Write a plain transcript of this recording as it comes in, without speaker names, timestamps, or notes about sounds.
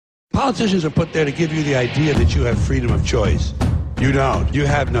Politicians are put there to give you the idea that you have freedom of choice. You don't. You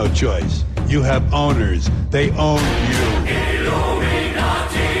have no choice. You have owners. They own you.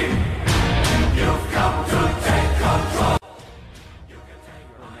 Illuminati, you've come to take control.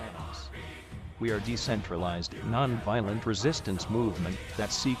 We are a decentralized, non-violent resistance movement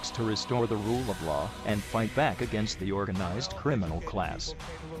that seeks to restore the rule of law and fight back against the organized criminal class.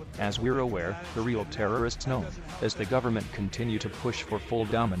 As we're aware, the real terrorists known as the government continue to push for full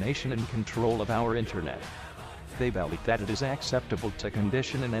domination and control of our internet. They believe that it is acceptable to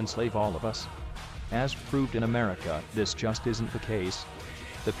condition and enslave all of us. As proved in America, this just isn't the case.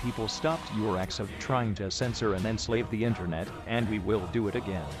 The people stopped your acts of trying to censor and enslave the internet, and we will do it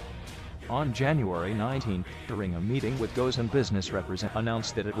again. On January 19, during a meeting with NGOs and business representatives,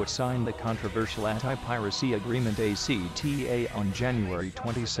 announced that it would sign the controversial anti-piracy agreement ACTA on January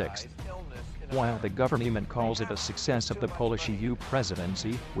 26. While the government calls it a success of the Polish EU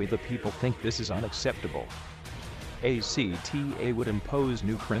Presidency, we the people think this is unacceptable. ACTA would impose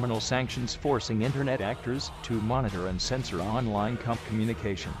new criminal sanctions forcing internet actors to monitor and censor online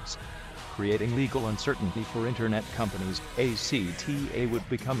communications. Creating legal uncertainty for internet companies, ACTA would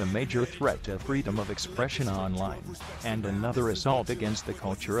become a major threat to freedom of expression online, and another assault against the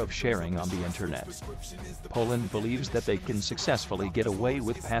culture of sharing on the internet. Poland believes that they can successfully get away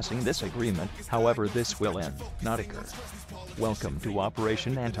with passing this agreement, however this will end, not occur. Welcome to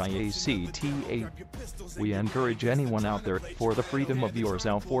Operation Anti-ACTA. We encourage anyone out there, for the freedom of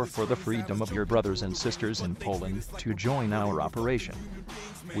yourself or for the freedom of your brothers and sisters in Poland, to join our operation.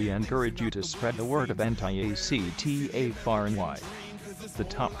 We encourage you to spread the word of anti-ACTA far and wide. The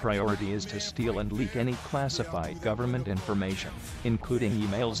top priority is to steal and leak any classified government information, including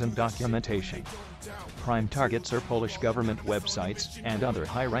emails and documentation. Prime targets are Polish government websites and other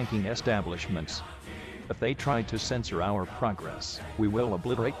high-ranking establishments. If they try to censor our progress, we will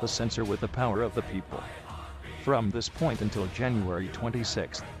obliterate the censor with the power of the people. From this point until January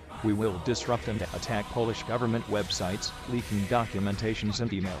 26, we will disrupt and attack Polish government websites, leaking documentations and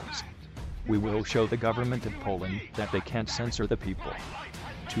emails. We will show the government of Poland that they can't censor the people.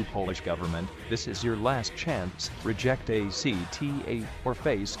 To Polish government, this is your last chance. Reject ACTA or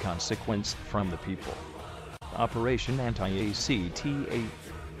face consequence from the people. Operation Anti-ACTA.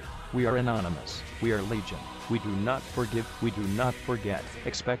 We are anonymous. We are legion. We do not forgive. We do not forget.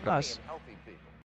 Expect us.